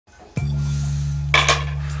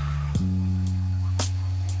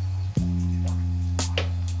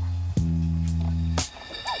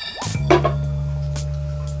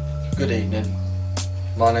Good evening.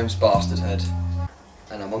 My name's Bastard Head,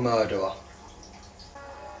 and I'm a murderer.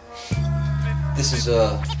 This is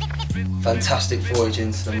a fantastic voyage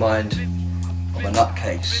into the mind of a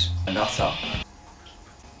nutcase, a nutter.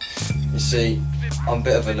 You see, I'm a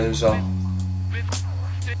bit of a loser.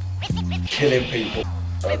 Killing people.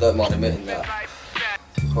 I don't mind admitting that,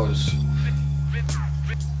 because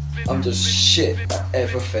I'm just shit at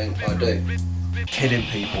everything I do. Killing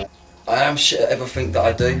people. I am shit at everything that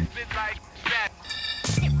I do.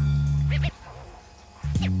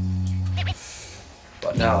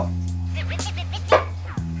 But now,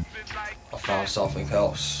 I found something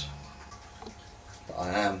else that I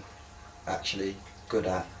am actually good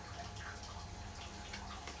at.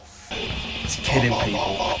 It's killing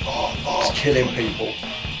people. It's killing people.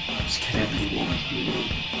 It's killing people.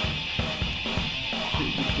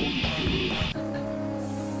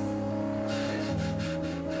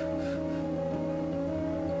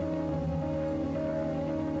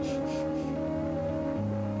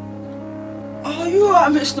 Oh, you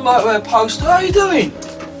alright, Mr. Motorway Poster? How you doing?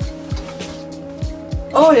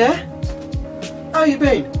 Oh yeah? How you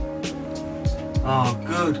been? Oh,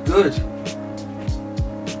 good, good.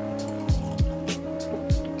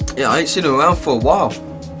 Yeah, I ain't seen him around for a while.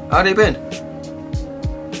 How'd he been?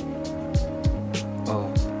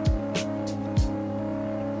 Oh.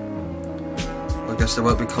 I guess they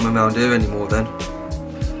won't be coming round here anymore then.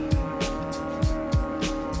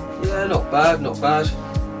 Yeah, not bad, not bad.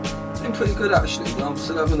 Been pretty good actually. I'm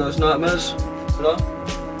still having those nightmares, you know?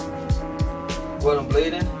 When I'm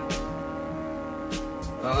bleeding.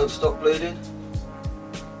 I don't stop bleeding.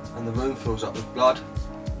 And the room fills up with blood.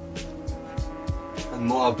 And the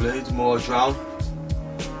more I bleed, the more I drown.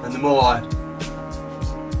 And the more I...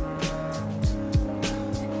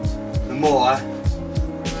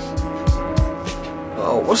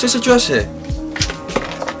 Oh, what's this address here?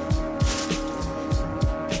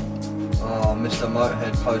 Oh, Mr.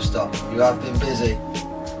 Motorhead Poster, you have been busy.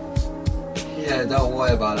 Yeah, don't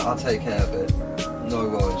worry about it, I'll take care of it. No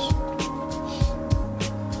worries.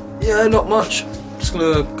 Yeah, not much. Just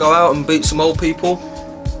gonna go out and beat some old people.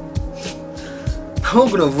 I'm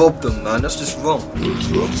not gonna rob them, man, that's just wrong.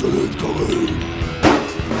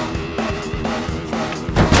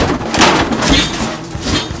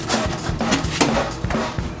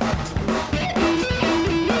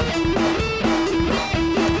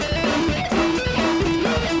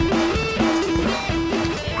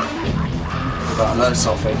 I learned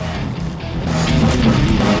something.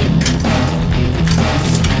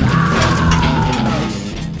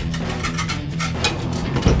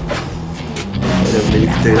 I don't need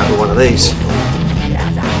to do that with one of these.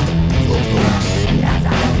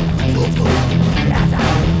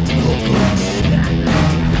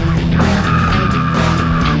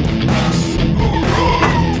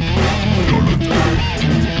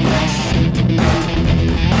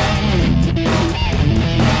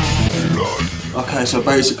 Okay, so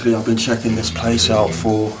basically I've been checking this place out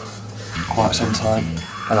for quite some time,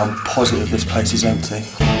 and I'm positive this place is empty.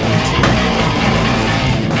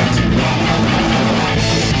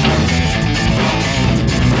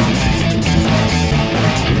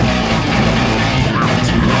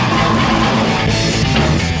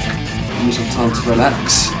 Give me some time to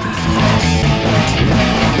relax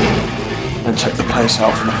and check the place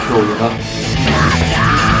out from a kill, you know?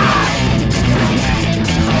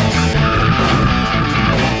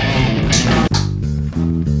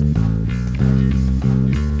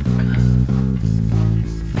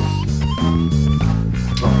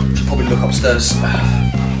 Look upstairs. See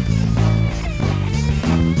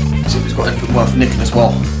if he's got anything worth nicking as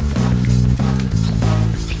well.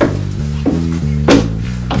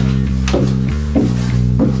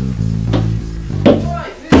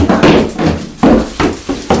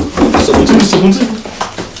 Someone's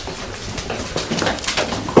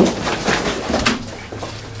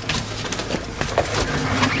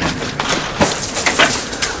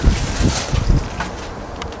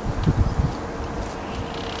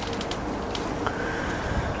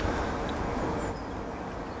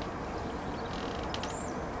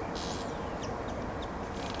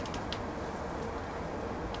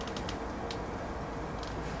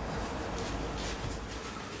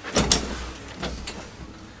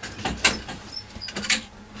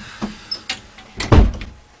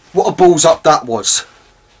What a balls up that was.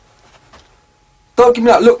 Don't give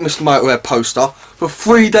me that look, Mr. Motorhead Poster. For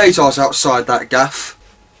 3 days I was outside that gaff.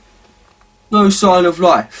 No sign of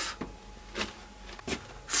life.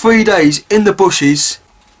 3 days in the bushes.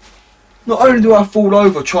 Not only do I fall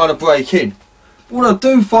over trying to break in, but when I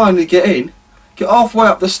do finally get in, get halfway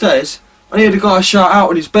up the stairs, I hear the guy shout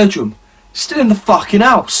out in his bedroom. He's still in the fucking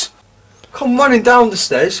house. come running down the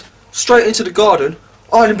stairs, straight into the garden,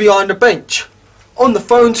 hiding behind the bench. On the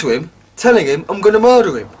phone to him, telling him I'm going to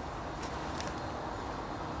murder him.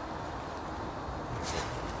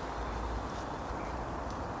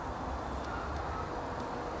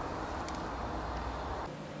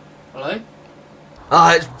 Hello?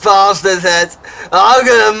 Oh, it's bastard head. I'm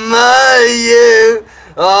gonna murder you.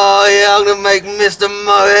 Oh yeah, I'm gonna make Mr.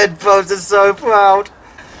 Mohead Poster so proud.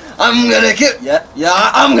 I'm gonna kill.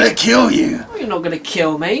 I'm gonna kill you. Well, you're not gonna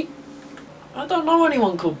kill me. I don't know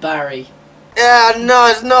anyone called Barry. Yeah, no,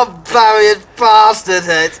 it's not Barry. It's bastard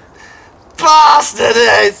head. Bastard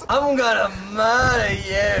head. I'm gonna murder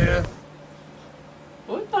you.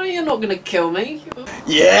 Well, no, you're not gonna kill me.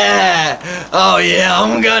 Yeah. Oh yeah,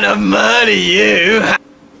 I'm gonna murder you.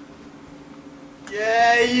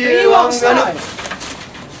 Yeah, you. Are you outside?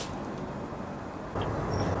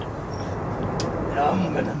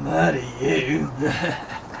 I'm gonna murder you.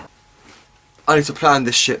 I need to plan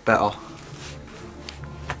this shit better.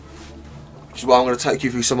 Which is why I'm gonna take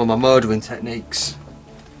you through some of my murdering techniques.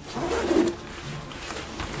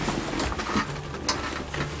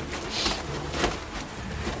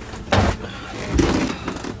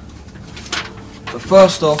 But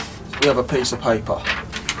first off, we have a piece of paper.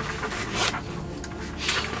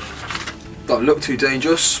 Don't look too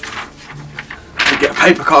dangerous. You get a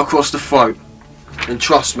paper cut across the throat. And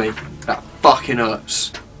trust me, that fucking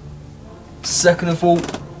hurts. Second of all,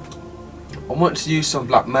 I want to use some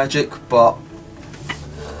black magic, but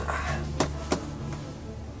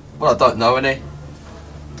well, I don't know any.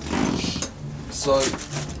 So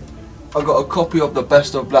I got a copy of the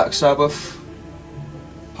Best of Black Sabbath.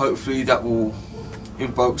 Hopefully that will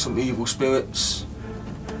invoke some evil spirits,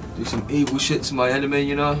 do some evil shit to my enemy,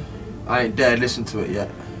 you know. I ain't dared listen to it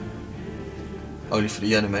yet. Only for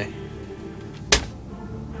the enemy.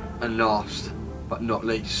 And last, but not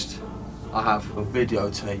least, I have a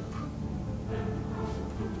videotape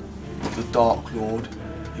of the Dark Lord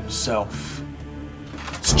himself.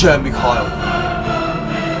 It's Jeremy Kyle.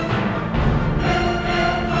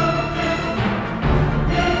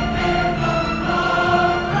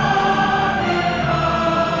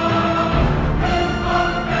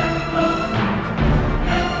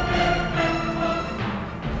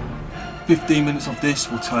 15 minutes of this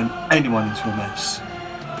will turn anyone into a mess.